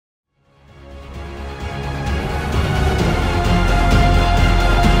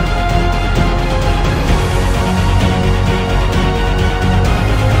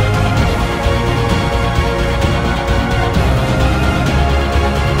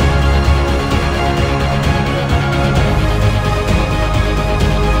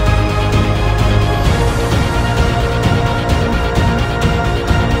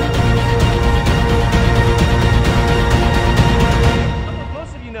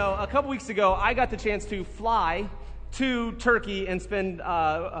a couple weeks ago, I got the chance to fly to Turkey and spend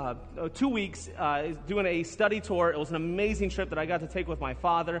 2 weeks doing a study tour. It was an amazing trip that I got to take with my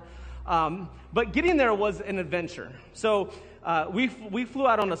father. But getting there was an adventure. So we flew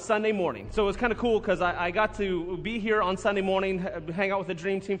out on a Sunday morning. So it was kind of cool because I got to be here on Sunday morning, hang out with the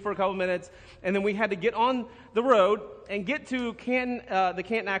Dream Team for a couple minutes, and then we had to get on the road and get to the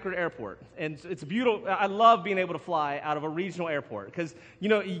Canton-Akron Airport. And it's beautiful. I love being able to fly out of a regional airport because,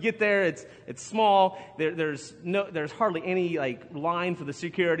 you get there, it's small. There's hardly any line for the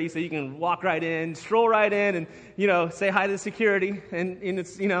security, so you can walk right in, stroll right in, and say hi to the security, and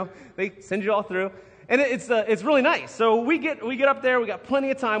it's they send you all through. And it's really nice. So we get up there. We got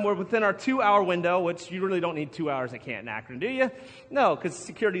plenty of time. We're within our 2-hour window, which you really don't need 2 hours at Canton-Akron, do you? No, because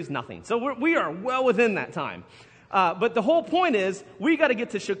security is nothing. So we are well within that time. But the whole point is we got to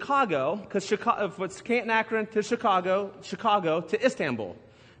get to Chicago, because if it's Canton-Akron to Chicago to Istanbul.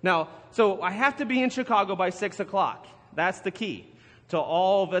 Now, so I have to be in Chicago by 6 o'clock. That's the key to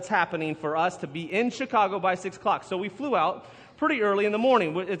all that's happening for us to be in Chicago by 6 o'clock. So we flew out pretty early in the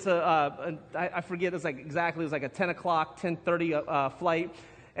morning. It's I forget, it was like a 10 o'clock, 10:30 flight.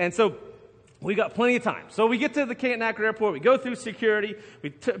 And so we got plenty of time. So we get to the Canton-Akron Airport, we go through security, we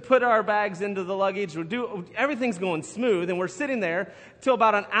put our bags into the luggage, everything's going smooth, and we're sitting there till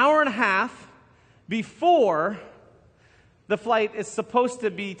about an hour and a half before the flight is supposed to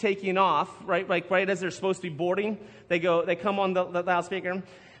be taking off, right as they're supposed to be boarding. They come on the loudspeaker.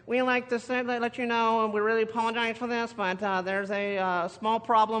 We'd like to let you know, and we really apologize for this, but there's a small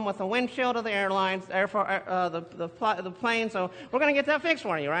problem with the windshield of the airlines, the plane, so we're going to get that fixed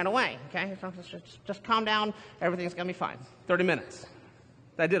for you right away, okay? So just calm down. Everything's going to be fine. 30 minutes.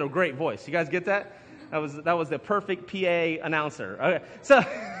 That did a great voice. You guys get that? That was the perfect PA announcer. Okay,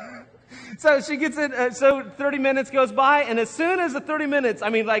 so she gets it. So 30 minutes goes by, and as soon as the 30 minutes,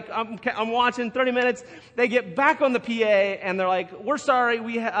 I'm watching 30 minutes, they get back on the PA, and they're like, "We're sorry,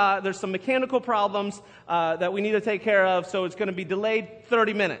 there's some mechanical problems that we need to take care of, so it's going to be delayed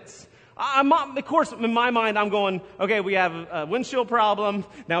 30 minutes." Of course, in my mind, I'm going, okay, we have a windshield problem,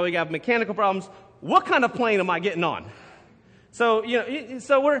 now we have mechanical problems. What kind of plane am I getting on? So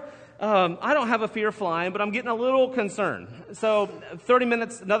we're. I don't have a fear of flying, but I'm getting a little concerned. So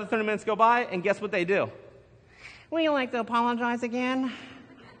another 30 minutes go by, and guess what they do? Would you like to apologize again?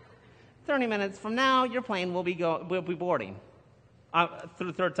 30 minutes from now, your plane will be boarding. For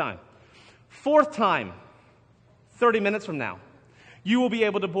the third time. Fourth time, 30 minutes from now, you will be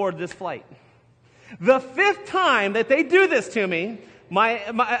able to board this flight. The fifth time that they do this to me,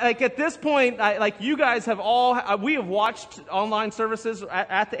 at this point, you guys have we have watched online services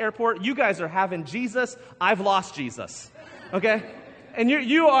at the airport. You guys are having Jesus. I've lost Jesus. Okay? And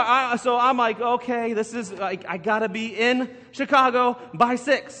you are, so I'm like, okay, this is, I gotta be in Chicago by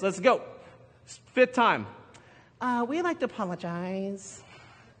 6. Let's go. Fifth time. We'd like to apologize.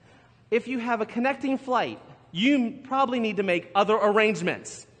 If you have a connecting flight, you probably need to make other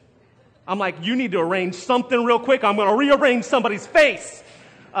arrangements. I'm like, you need to arrange something real quick. I'm going to rearrange somebody's face.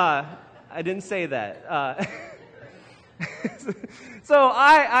 I didn't say that. So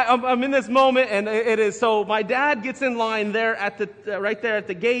I'm in this moment, and it is, so my dad gets in line there right there at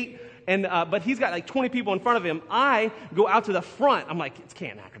the gate, and but he's got 20 people in front of him. I go out to the front. I'm like, it's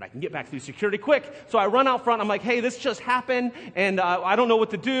Canton-Akron. I can get back through security quick. So I run out front. I'm like, hey, this just happened, and I don't know what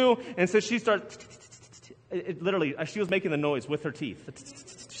to do. And so she starts, literally, she was making the noise with her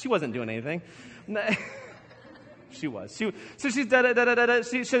teeth. She wasn't doing anything. She was. So she's da-da-da-da-da.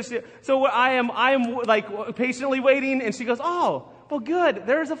 So I am patiently waiting, and she goes, oh, well, good.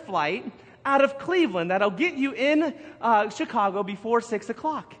 There's a flight out of Cleveland that'll get you in Chicago before 6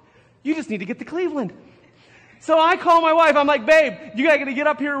 o'clock. You just need to get to Cleveland. So I call my wife. I'm like, babe, you got to get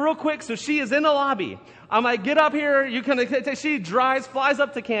up here real quick. So she is in the lobby. I'm like, get up here. She flies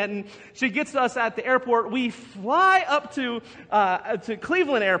up to Canton. She gets us at the airport. We fly up to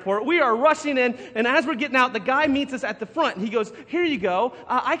Cleveland Airport. We are rushing in, and as we're getting out, the guy meets us at the front. He goes, here you go.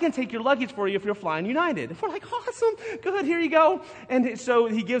 I can take your luggage for you if you're flying United. We're like, awesome. Good, here you go. And so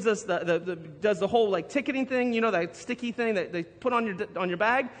he gives us does the whole ticketing thing, that sticky thing that they put on your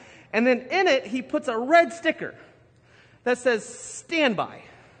bag. And then in it, he puts a red sticker that says standby.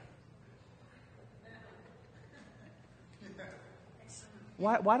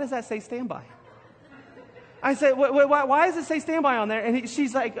 Why does that say standby? I said, why does it say standby on there? And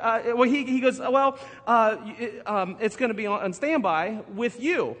she's like, he goes, it's going to be on standby with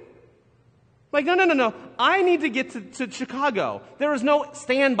you. Like, no. I need to get to Chicago. There is no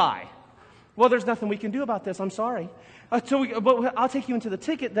standby. Well, there's nothing we can do about this. I'm sorry. But I'll take you into the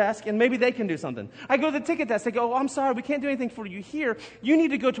ticket desk, and maybe they can do something. I go to the ticket desk. They go, I'm sorry, we can't do anything for you here. You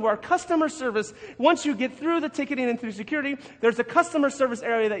need to go to our customer service. Once you get through the ticketing and through security, there's a customer service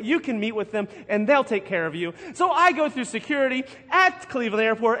area that you can meet with them, and they'll take care of you. So I go through security at Cleveland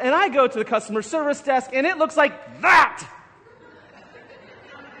Airport, and I go to the customer service desk, and it looks like that.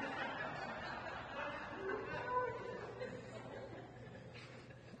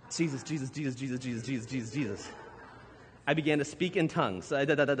 Jesus, Jesus, Jesus, Jesus, Jesus, Jesus, Jesus, Jesus. I began to speak in tongues. Those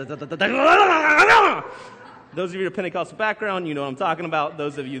of you with a Pentecostal background, you know what I'm talking about.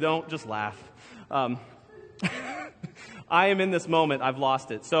 Those of you who don't, just laugh. I am in this moment. I've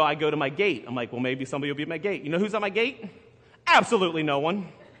lost it. So I go to my gate. I'm like, well, maybe somebody will be at my gate. You know who's at my gate? Absolutely no one.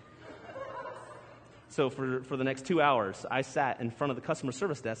 So for the next 2 hours, I sat in front of the customer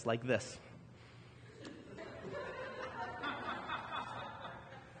service desk like this.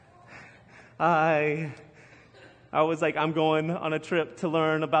 I was like, I'm going on a trip to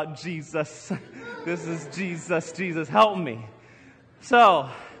learn about Jesus. This is Jesus. Jesus, help me. So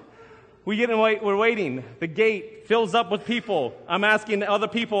we get in wait. We're waiting. The gate fills up with people. I'm asking other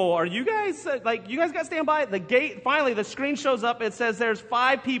people, are you guys, you guys got to stand by? The gate, finally, the screen shows up. It says there's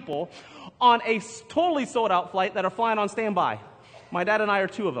 5 people on a totally sold out flight that are flying on standby. My dad and I are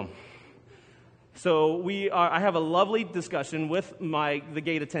 2 of them. So I have a lovely discussion with the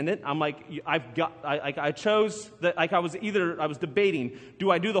gate attendant. I'm like, I chose that. Like I was debating,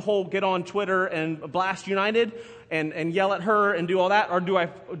 do I do the whole get on Twitter and blast United and yell at her and do all that, or do I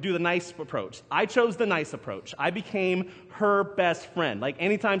do the nice approach? I chose the nice approach. I became her best friend. Like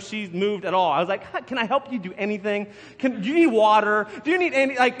anytime she moved at all, I was like, can I help you do anything? Do you need water? Do you need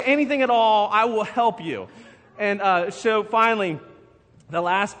anything at all? I will help you. And so finally, the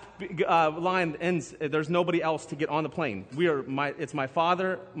last line ends, there's nobody else to get on the plane. It's my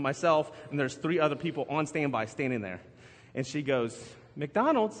father, myself, and there's 3 other people on standby standing there. And she goes,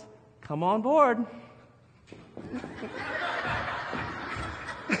 McDonald's, come on board.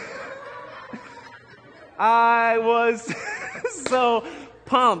 I was so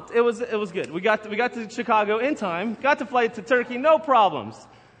pumped. It was good. We got to Chicago in time, got to fly to Turkey, no problems.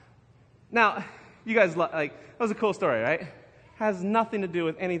 Now, you guys, that was a cool story, right? Has nothing to do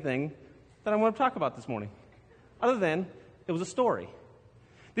with anything that I want to talk about this morning, other than it was a story.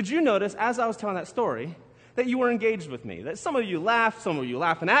 Did you notice, as I was telling that story, that you were engaged with me? That some of you laughed, some of you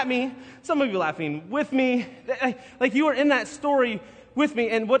laughing at me, some of you laughing with me, like you were in that story with me.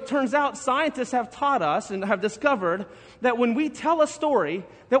 And what turns out, scientists have taught us and have discovered that when we tell a story,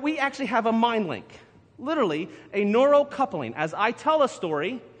 that we actually have a mind link, literally a neural coupling. As I tell a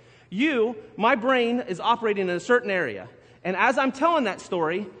story, my brain is operating in a certain area. And as I'm telling that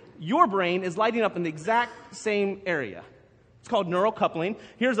story, your brain is lighting up in the exact same area. It's called neural coupling.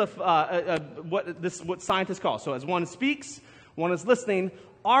 Here's what scientists call. So as one speaks, one is listening.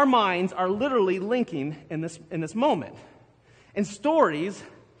 Our minds are literally linking in this moment. And stories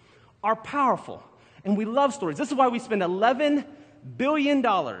are powerful, and we love stories. This is why we spend $11 billion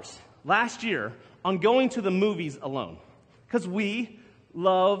last year on going to the movies alone, because we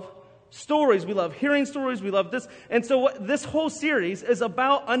love stories. We love hearing stories. We love this. And so this whole series is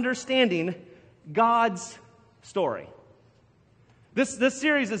about understanding God's story. This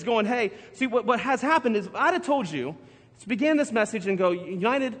series is going, hey, see what has happened is, I'd have told you, to begin this message and go,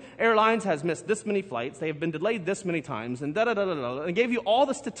 United Airlines has missed this many flights. They have been delayed this many times, and da-da-da-da-da, and gave you all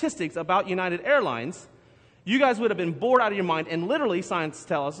the statistics about United Airlines. You guys would have been bored out of your mind, and literally science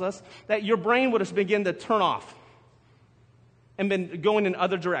tells us that your brain would have begun to turn off and been going in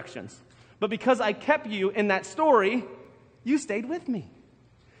other directions. But because I kept you in that story, you stayed with me.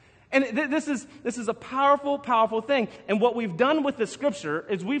 And this is a powerful, powerful thing. And what we've done with the scripture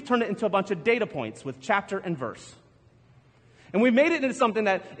is we've turned it into a bunch of data points with chapter and verse. And we've made it into something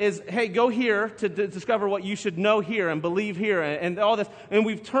that is, hey, go here to discover what you should know here and believe here and all this. And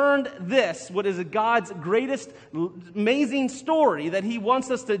we've turned this, what is God's greatest, amazing story that he wants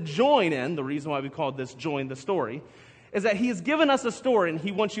us to join in. The reason why we called this Join the Story is that he has given us a story and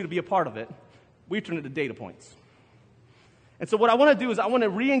he wants you to be a part of it. We've turned it to data points. And so what I want to do is I want to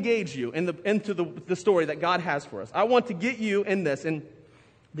re-engage you into the story that God has for us. I want to get you in this. And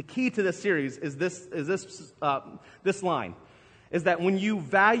the key to this series is this line. Is that when you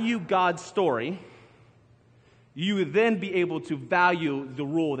value God's story, you would then be able to value the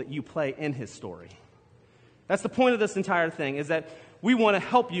role that you play in his story. That's the point of this entire thing, is that we want to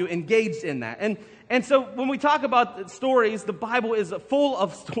help you engage in that. And so when we talk about stories, the Bible is full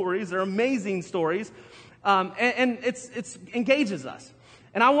of stories. They're amazing stories. And it engages us.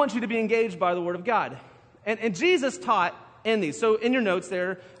 And I want you to be engaged by the Word of God. And Jesus taught in these. So in your notes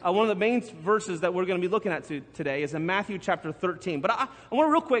there, one of the main verses that we're going to be looking at today is in Matthew chapter 13. But I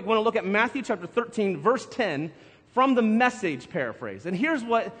want to look at Matthew chapter 13, verse 10, from the Message paraphrase. And here's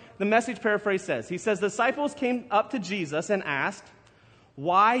what the Message paraphrase says. He says, the disciples came up to Jesus and asked,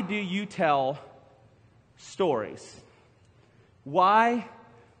 "Why do you tell stories?" Why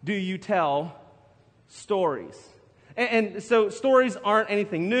do you tell stories? And so stories aren't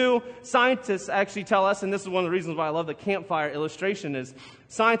anything new. Scientists actually tell us, and this is one of the reasons why I love the campfire illustration, is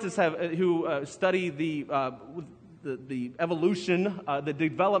scientists who study the evolution, the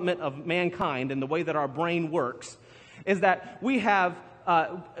development of mankind and the way that our brain works, is that we have,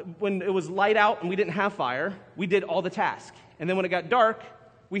 when it was light out and we didn't have fire, we did all the tasks. And then when it got dark,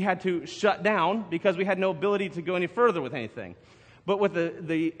 we had to shut down because we had no ability to go any further with anything. But with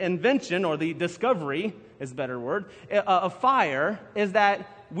the invention, or the discovery is a better word, of fire, is that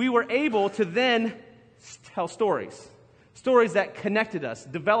we were able to then tell stories. Stories that connected us,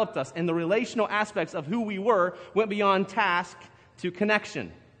 developed us, and the relational aspects of who we were went beyond task to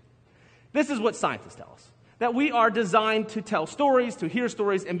connection. This is what scientists tell us. That we are designed to tell stories, to hear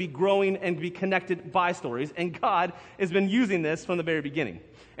stories, and be growing and be connected by stories. And God has been using this from the very beginning.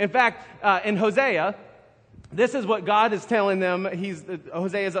 In fact, in Hosea, this is what God is telling them.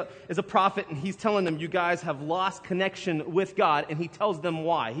 Hosea is a prophet, and he's telling them, you guys have lost connection with God, and he tells them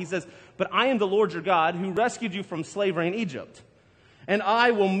why. He says, "But I am the Lord your God who rescued you from slavery in Egypt. And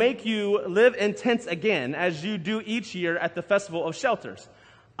I will make you live in tents again, as you do each year at the festival of shelters.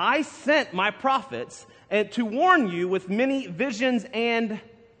 I sent my prophets to warn you with many visions and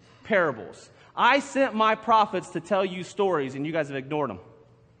parables." I sent my prophets to tell you stories, and you guys have ignored them.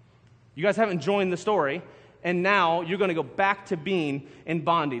 You guys haven't joined the story. And now you're going to go back to being in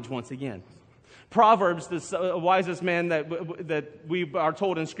bondage once again. Proverbs, the wisest man that we are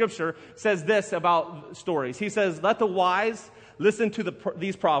told in Scripture, says this about stories. He says, "Let the wise listen to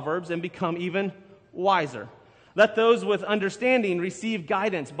these proverbs and become even wiser. Let those with understanding receive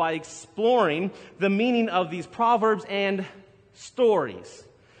guidance by exploring the meaning of these proverbs and stories."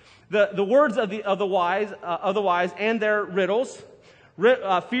 The words of the wise and their riddles.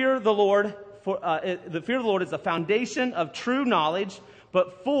 Fear the Lord. The fear of the Lord is the foundation of true knowledge,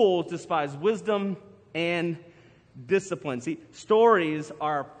 but fools despise wisdom and discipline. See, stories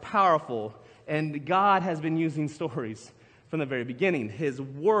are powerful, and God has been using stories from the very beginning. The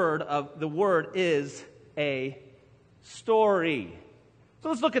word is a story. So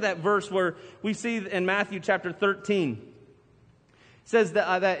let's look at that verse where we see in Matthew chapter 13. It says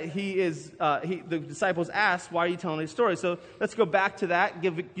that the disciples asked, "Why are you telling these stories?" So let's go back to that,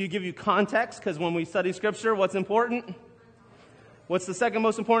 give you context, because when we study Scripture, what's important? What's the second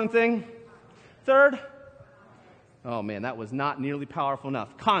most important thing? Third? Oh man, that was not nearly powerful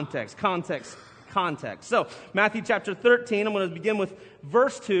enough. Context. So Matthew chapter 13, I'm going to begin with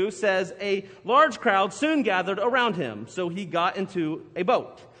verse 2, says, "A large crowd soon gathered around him, so he got into a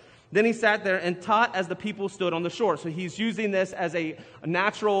boat. Then he sat there and taught as the people stood on the shore." So he's using this as a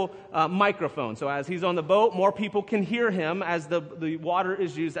natural microphone. So as he's on the boat, more people can hear him as the water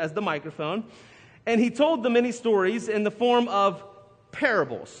is used as the microphone. And he told them many stories in the form of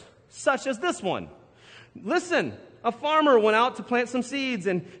parables, such as this one. "Listen, a farmer went out to plant some seeds,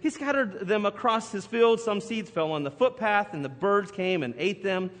 and he scattered them across his field. Some seeds fell on the footpath, and the birds came and ate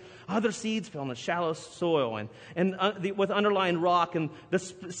them. Other seeds fell in the shallow soil and with underlying rock, and the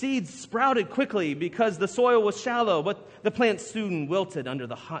seeds sprouted quickly because the soil was shallow, but the plants soon wilted under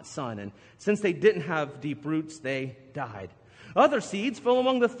the hot sun, and since they didn't have deep roots, they died. Other seeds fell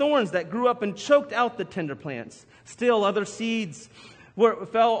among the thorns that grew up and choked out the tender plants. Still other seeds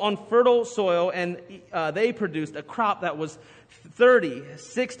fell on fertile soil, and they produced a crop that was 30,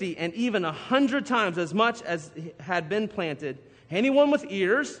 60, and even 100 times as much as had been planted. Anyone with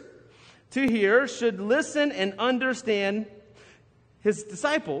ears to hear should listen and understand." His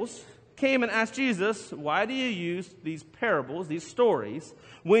disciples came and asked Jesus, "Why do you use these parables, these stories,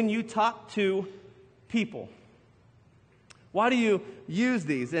 when you talk to people? Why do you use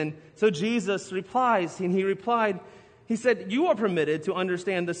these?" And so Jesus replies, and he said, "You are permitted to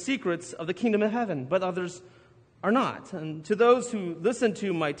understand the secrets of the kingdom of heaven, but others are not. And to those who listen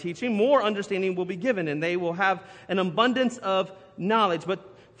to my teaching, more understanding will be given, and they will have an abundance of knowledge. But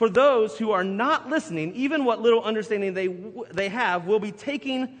for those who are not listening, even what little understanding they have will be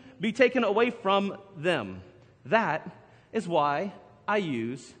taken away from them. That is why I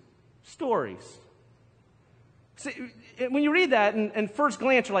use stories." See, when you read that, and first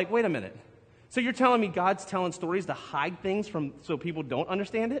glance, you're like, wait a minute. So you're telling me God's telling stories to hide things so people don't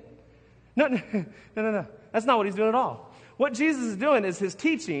understand it? No. That's not what he's doing at all. What Jesus is doing is his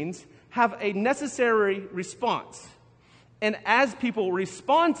teachings have a necessary response. And as people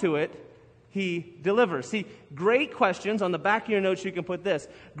respond to it, he delivers. See, great questions, on the back of your notes you can put this.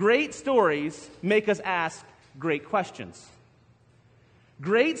 Great stories make us ask great questions.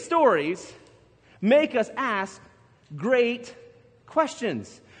 Great stories make us ask great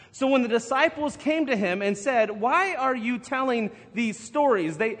questions. So when the disciples came to him and said, why are you telling these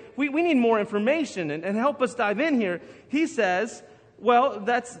stories? We need more information and help us dive in here. He says, well,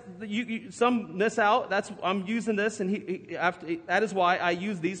 that's some miss out. I'm using this, and that is why I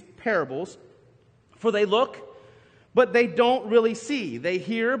use these parables. For they look, but they don't really see. They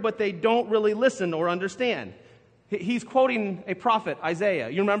hear, but they don't really listen or understand. He's quoting a prophet, Isaiah.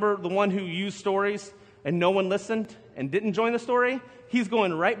 You remember the one who used stories and no one listened and didn't join the story? He's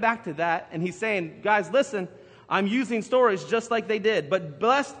going right back to that, and he's saying, guys, listen, I'm using stories just like they did, but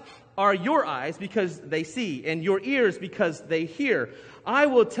blessed are your eyes because they see, and your ears because they hear. I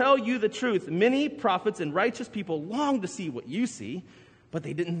will tell you the truth. Many prophets and righteous people long to see what you see, but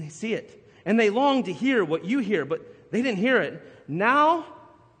they didn't see it. And they long to hear what you hear, but they didn't hear it. Now,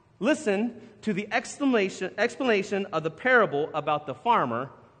 listen to the explanation of the parable about the farmer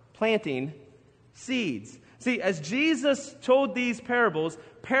planting seeds. See, as Jesus told these parables,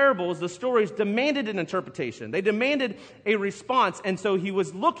 the stories demanded an interpretation. They demanded a response. And so he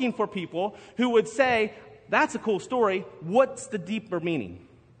was looking for people who would say, that's a cool story. What's the deeper meaning?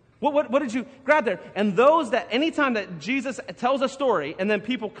 What did you grab there? And those that anytime that Jesus tells a story and then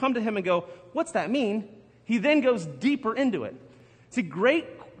people come to him and go, what's that mean? He then goes deeper into it. See, great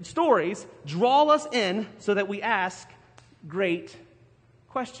stories draw us in so that we ask great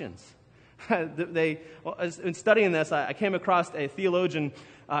questions. In studying this, I came across a theologian,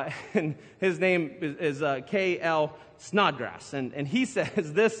 and his name is K.L. Snodgrass, and he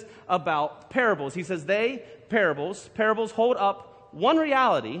says this about parables. He says, parables hold up one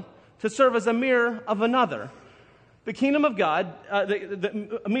reality to serve as a mirror of another. The kingdom of God,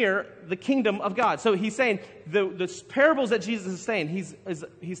 the kingdom of God. So he's saying, the parables that Jesus is saying,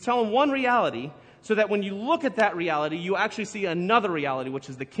 he's telling one reality so that when you look at that reality, you actually see another reality, which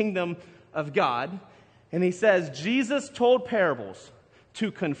is the kingdom of God. And he says, Jesus told parables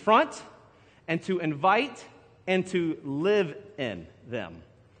to confront and to invite and to live in them.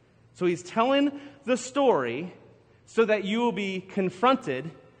 So he's telling the story so that you will be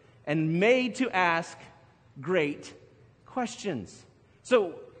confronted and made to ask great questions.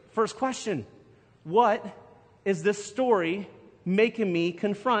 So, first question, what is this story making me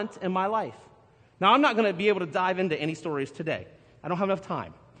confront in my life? Now, I'm not going to be able to dive into any stories today. I don't have enough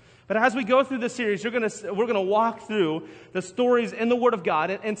time. But as we go through this series, we're going to walk through the stories in the Word of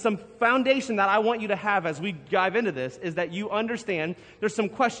God, and some foundation that I want you to have as we dive into this is that you understand there's some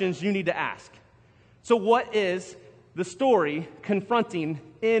questions you need to ask. So what is the story confronting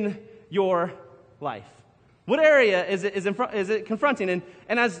in your life? What area is it confronting?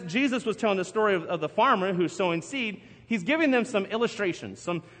 And as Jesus was telling the story of the farmer who's sowing seed, he's giving them some illustrations,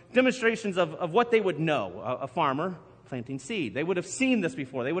 some demonstrations of what they would know, a farmer planting seed. They would have seen this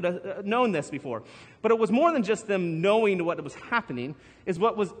before. They would have known this before. But it was more than just them knowing what was happening, is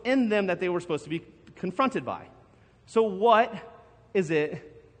what was in them that they were supposed to be confronted by. So what is it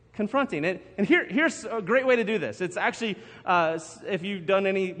confronting? And here's a great way to do this. It's actually, if you've done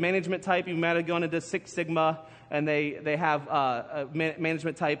any management type, you might have gone into Six Sigma, and they have a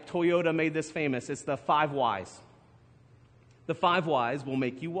management type. Toyota made this famous. It's the 5 whys. The 5 whys will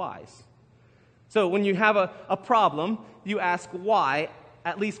make you wise. So when you have a problem, you ask why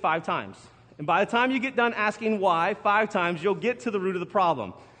at least 5 times. And by the time you get done asking why 5 times, you'll get to the root of the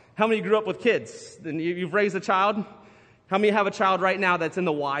problem. How many grew up with kids? You've raised a child? How many have a child right now that's in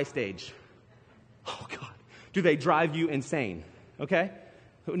the why stage? Oh, God. Do they drive you insane? Okay?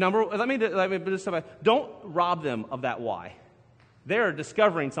 Let me just say, don't rob them of that why. They're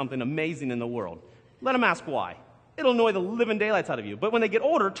discovering something amazing in the world. Let them ask why. It'll annoy the living daylights out of you. But when they get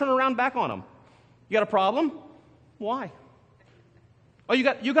older, turn around back on them. You got a problem? Why? Oh,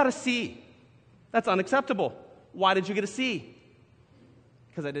 you got a C. That's unacceptable. Why did you get a C?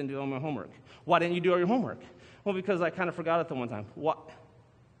 Because I didn't do all my homework. Why didn't you do all your homework? Well, because I kind of forgot it the one time.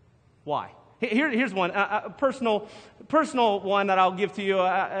 Why? Here's one, a personal one that I'll give to you,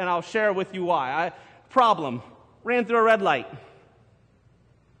 and I'll share with you why. Problem. Ran through a red light.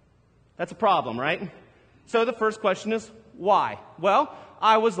 That's a problem, right? So the first question is, why? Well,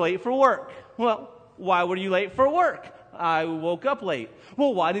 I was late for work. Well, why were you late for work? I woke up late.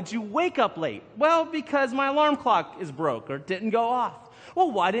 Well, why did you wake up late? Well, because my alarm clock is broke or didn't go off.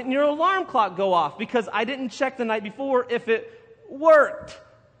 Well, why didn't your alarm clock go off? Because I didn't check the night before if it worked.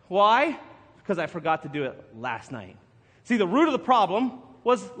 Why? Because I forgot to do it last night. See, the root of the problem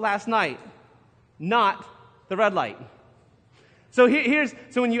was last night, not the red light. So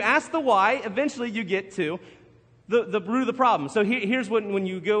so when you ask the why, eventually you get to the root of the problem. So here's when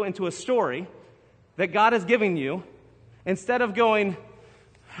you go into a story that God is giving you, instead of going,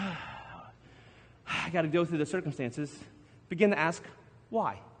 I got to go through the circumstances, begin to ask,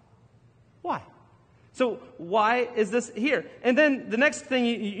 why? Why? So why is this here? And then the next thing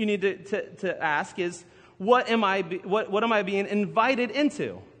you need to ask is, what am I being invited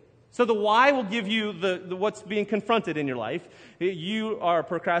into? So the why will give you the what's being confronted in your life. You are a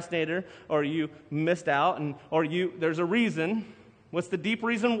procrastinator, or you missed out, or there's a reason. What's the deep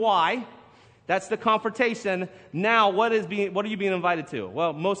reason why? That's the confrontation. Now, what are you being invited to?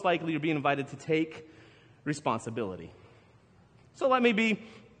 Well, most likely you're being invited to take responsibility. So let me be,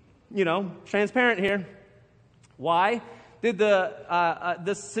 transparent here. Why did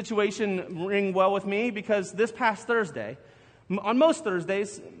this situation ring well with me? Because this past Thursday, on most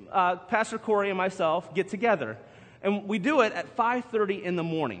Thursdays, Pastor Corey and myself get together, and we do it at 5:30 in the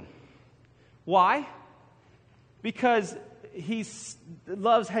morning. Why? Because he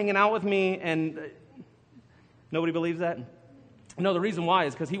loves hanging out with me, and nobody believes that? No, the reason why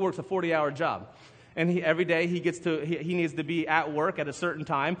is because he works a 40-hour job. And every day he needs to be at work at a certain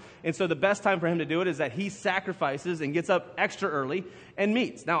time. And so the best time for him to do it is that he sacrifices and gets up extra early and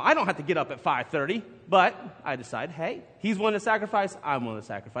meets. Now, I don't have to get up at 5:30, but I decide, hey, he's willing to sacrifice, I'm willing to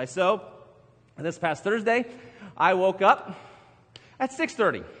sacrifice. So this past Thursday, I woke up at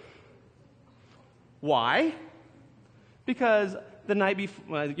 6:30. Why? Because the night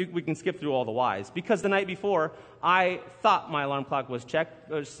before, we can skip through all the whys. Because the night before, I thought my alarm clock was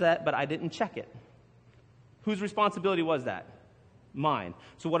set, but I didn't check it. Whose responsibility was that? Mine.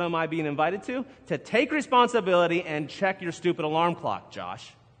 So what am I being invited to? To take responsibility and check your stupid alarm clock,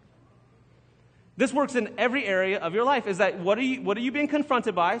 Josh. This works in every area of your life. Is that what are you being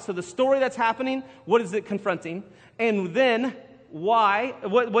confronted by? So the story that's happening, what is it confronting? And then why?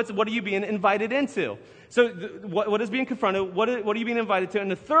 What are you being invited into? So what is being confronted? What are you being invited to? And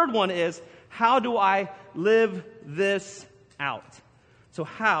the third one is, how do I live this out? So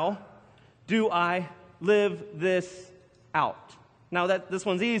how do I live this out? Now this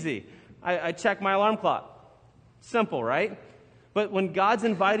one's easy. I check my alarm clock. Simple, right? But when God's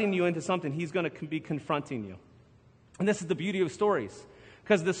inviting you into something, He's going to be confronting you. And this is the beauty of stories.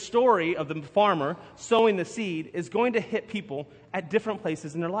 Because the story of the farmer sowing the seed is going to hit people at different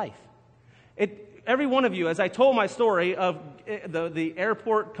places in their life. Every one of you, as I told my story of the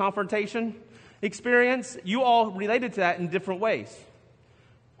airport confrontation experience, you all related to that in different ways.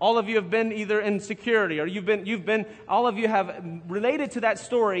 All of you have been either in security, or all of you have related to that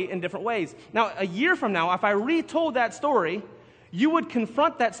story in different ways. Now, a year from now, if I retold that story, you would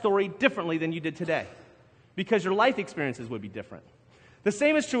confront that story differently than you did today, because your life experiences would be different. The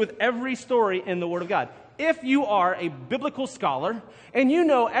same is true with every story in the Word of God. If you are a biblical scholar and you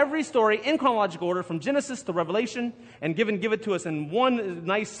know every story in chronological order from Genesis to Revelation and give it to us in one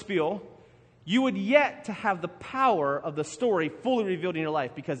nice spiel, you would yet to have the power of the story fully revealed in your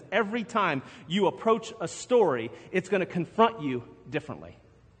life, because every time you approach a story, it's going to confront you differently.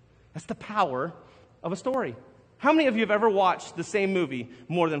 That's the power of a story. How many of you have ever watched the same movie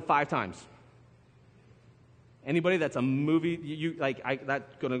more than 5 times? Anybody that's a movie,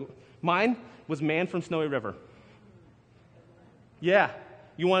 mine was Man from Snowy River. Yeah.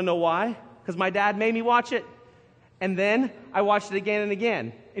 You want to know why? Because my dad made me watch it. And then I watched it again and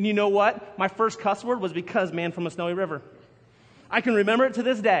again. And you know what? My first cuss word was because Man from a Snowy River. I can remember it to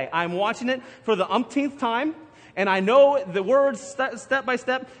this day. I'm watching it for the umpteenth time, and I know the words step by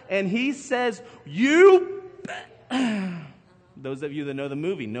step, and he says, you... Those of you that know the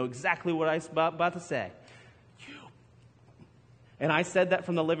movie know exactly what I'm about to say. You... And I said that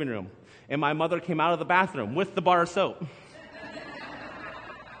from the living room, and my mother came out of the bathroom with the bar of soap.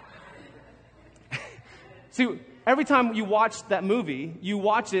 See, every time you watch that movie, you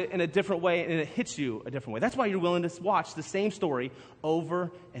watch it in a different way, and it hits you a different way. That's why you're willing to watch the same story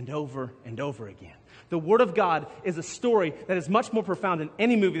over and over and over again. The Word of God is a story that is much more profound than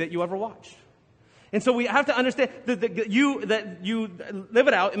any movie that you ever watch. And so we have to understand that you live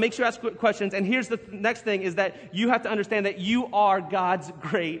it out. It makes you ask questions. And here's the next thing, is that you have to understand that you are God's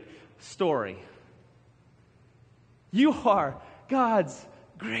great story. You are God's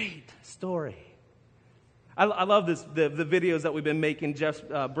great story. I love this, the videos that we've been making. Jeff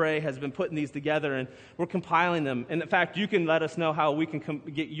Bray has been putting these together, and we're compiling them. And in fact, you can let us know how we can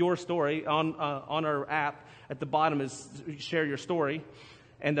get your story on our app. At the bottom is share your story.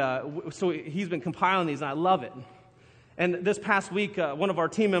 And so he's been compiling these, and I love it. And this past week, one of our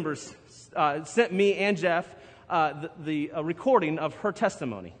team members sent me and Jeff the recording of her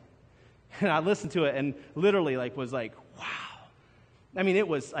testimony. And I listened to it and literally was like, wow. I mean, it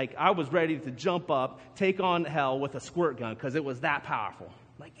was like I was ready to jump up, take on hell with a squirt gun because it was that powerful.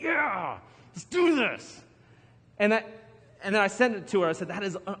 Like, yeah, let's do this. And then I sent it to her. I said, that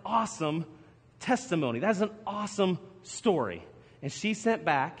is an awesome testimony. That is an awesome story. And she sent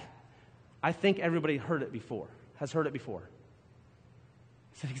back, I think everybody has heard it before. I said,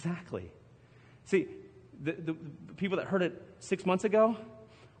 exactly. See, the people that heard it 6 months ago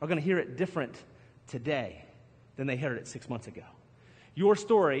are going to hear it different today than they heard it 6 months ago. Your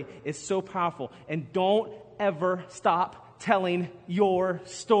story is so powerful, and don't ever stop telling your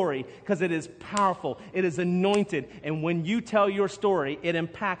story because it is powerful. It is anointed, and when you tell your story, it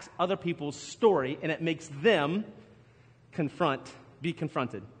impacts other people's story, and it makes them be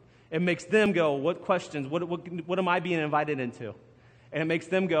confronted. It makes them go, what questions, what am I being invited into? And it makes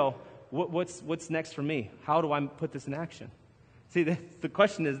them go, what's next for me? How do I put this in action? See, the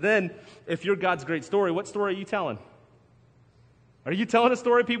question is then, if you're God's great story, what story are you telling? Are you telling a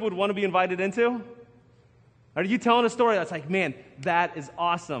story people would want to be invited into? Are you telling a story that's like, man, that is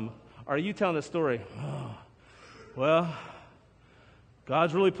awesome? Or are you telling a story, oh, well,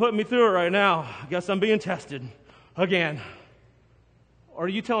 God's really putting me through it right now. I guess I'm being tested again. Or are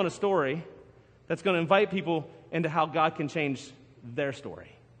you telling a story that's going to invite people into how God can change their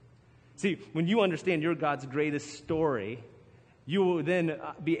story? See, when you understand you're God's greatest story, you will then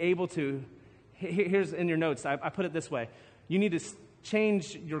be able to, here's in your notes, I put it this way. You need to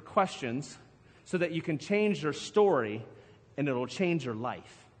change your questions so that you can change your story and it'll change your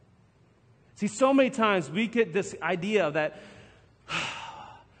life. See, so many times we get this idea that,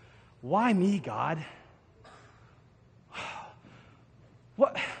 why me, God?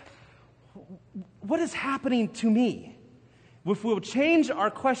 What is happening to me? If we'll change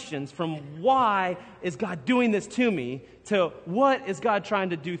our questions from why is God doing this to me to what is God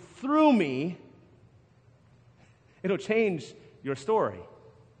trying to do through me, it'll change your story.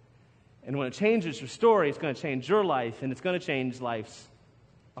 And when it changes your story, it's going to change your life, and it's going to change lives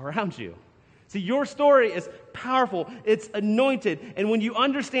around you. See, your story is powerful. It's anointed. And when you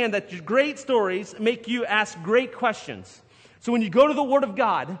understand that great stories make you ask great questions. So when you go to the Word of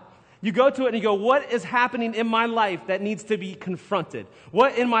God, you go to it and you go, what is happening in my life that needs to be confronted?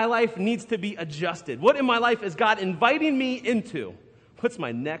 What in my life needs to be adjusted? What in my life is God inviting me into? What's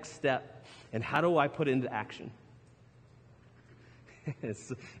my next step? And how do I put it into action?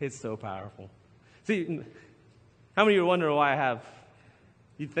 It's so powerful. See, how many of you are wondering why I have?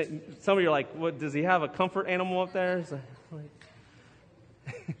 You think some of you are like, "What does he have a comfort animal up there?"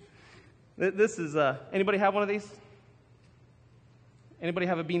 This is. Anybody have one of these? Anybody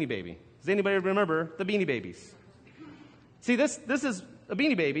have a Beanie Baby? Does anybody remember the Beanie Babies? See, this is a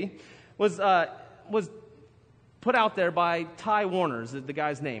Beanie Baby was put out there by Ty Warner, is the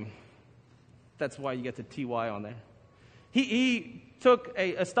guy's name. That's why you get the TY on there. He took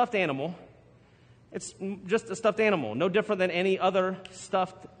a stuffed animal. It's just a stuffed animal, no different than any other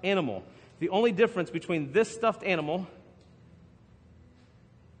stuffed animal. The only difference between this stuffed animal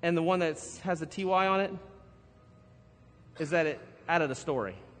and the one that has a TY on it is that it added a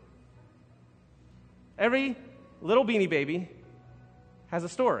story. Every little Beanie Baby has a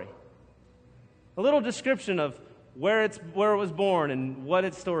story. A little description of where it was born and what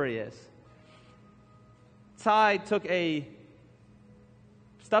its story is. Ty took a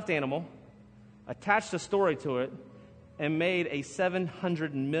stuffed animal, attached a story to it, and made a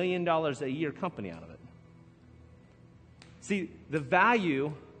 $700 million a year company out of it. See, the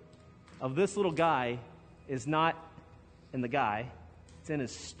value of this little guy is not in the guy, it's in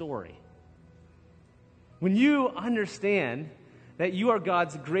his story. When you understand that you are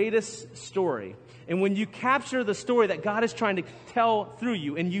God's greatest story, and when you capture the story that God is trying to tell through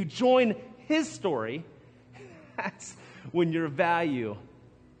you, and you join his story, that's when your value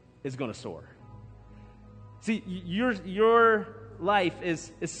is going to soar. See, your life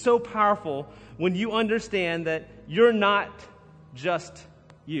is so powerful when you understand that you're not just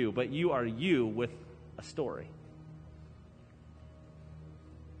you, but you are you with a story.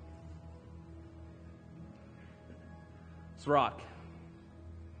 It's a rock.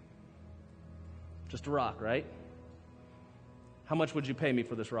 Just a rock, right? How much would you pay me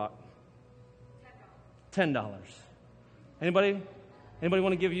for this rock? $10. Anybody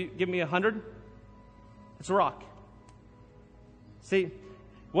want to give me 100? It's a rock. See,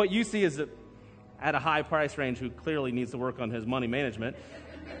 what you see is at a high price range who clearly needs to work on his money management.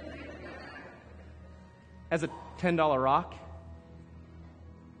 As a $10 rock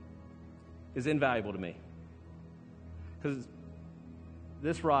is invaluable to me. Because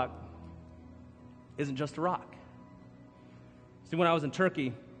this rock isn't just a rock. See, when I was in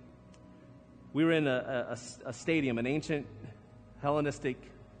Turkey, we were in a stadium, an ancient Hellenistic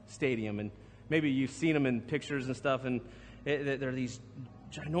stadium, and maybe you've seen them in pictures and stuff, and they're these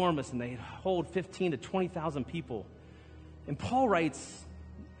ginormous, and they hold 15 to 20,000 people. And Paul writes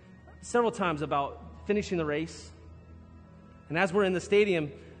several times about finishing the race. And as we're in the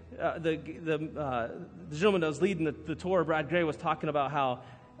stadium, the gentleman that was leading the tour, Brad Gray, was talking about how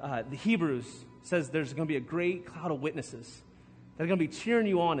the Hebrews says there's going to be a great cloud of witnesses that are going to be cheering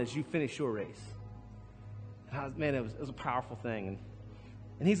you on as you finish your race. Man, it was a powerful thing.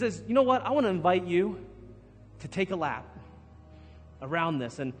 And he says, you know what? I want to invite you to take a lap around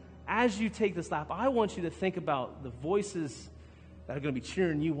this. And as you take this lap, I want you to think about the voices that are going to be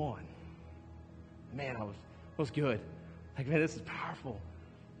cheering you on. Man, it was good. Like, man, this is powerful.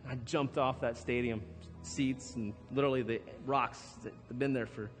 I jumped off that stadium seats, and literally the rocks that have been there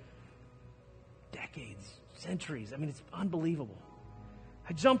for decades, centuries. I mean, it's unbelievable.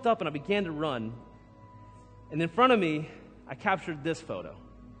 I jumped up and I began to run. And in front of me, I captured this photo.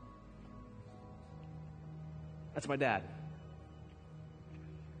 That's my dad.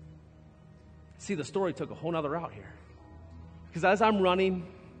 See, the story took a whole nother route here. Because as I'm running,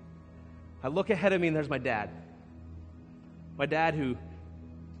 I look ahead of me and there's my dad. My dad who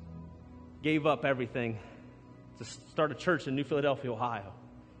gave up everything to start a church in New Philadelphia, Ohio,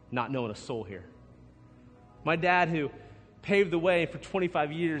 not knowing a soul here. My dad who paved the way for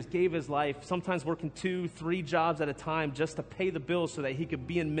 25 years, gave his life, sometimes working 2-3 jobs at a time just to pay the bills so that he could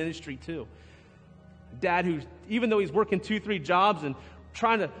be in ministry too. Dad who, even though he's working 2-3 jobs and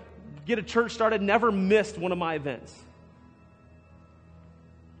trying to get a church started, never missed one of my events.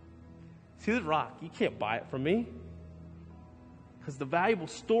 See this rock? You can't buy it from me. Because the valuable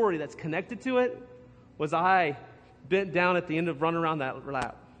story that's connected to it was I bent down at the end of running around that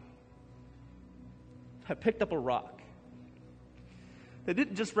lap. I picked up a rock. It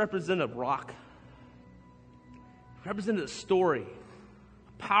didn't just represent a rock. It represented a story,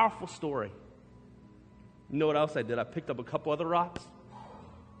 a powerful story. You know what else I did? I picked up a couple other rocks,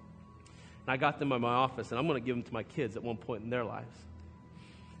 and I got them in my office, and I'm going to give them to my kids at one point in their lives.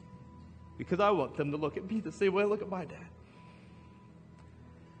 Because I want them to look at me the same way I look at my dad.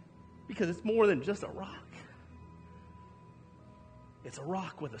 Because it's more than just a rock. It's a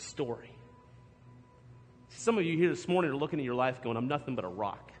rock with a story. Some of you here this morning are looking at your life going, I'm nothing but a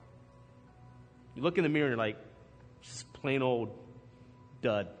rock. You look in the mirror and you're like, just plain old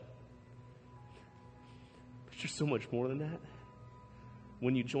dud. But you're so much more than that.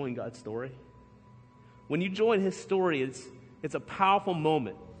 When you join God's story. When you join His story, it's a powerful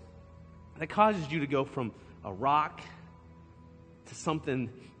moment. That causes you to go from a rock to something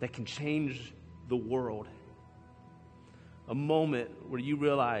that can change the world. A moment where you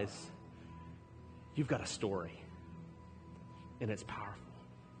realize you've got a story, and it's powerful.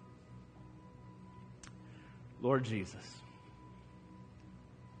 Lord Jesus,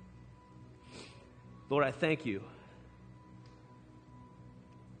 Lord, I thank you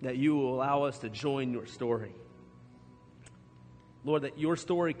that you will allow us to join your story. Lord, that your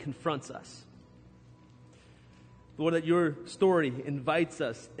story confronts us. Lord, that your story invites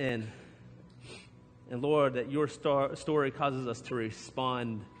us in. And Lord, that your story causes us to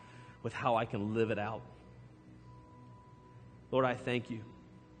respond with how I can live it out. Lord, I thank you.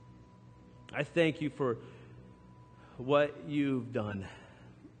 I thank you for what you've done.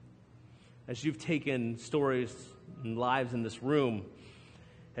 As you've taken stories and lives in this room.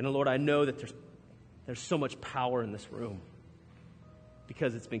 And Lord, I know that there's so much power in this room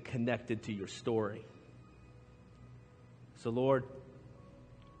because it's been connected to your story. So Lord,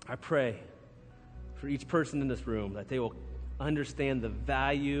 I pray for each person in this room that they will understand the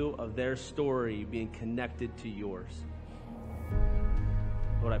value of their story being connected to yours.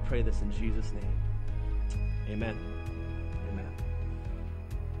 Lord, I pray this in Jesus' name. Amen.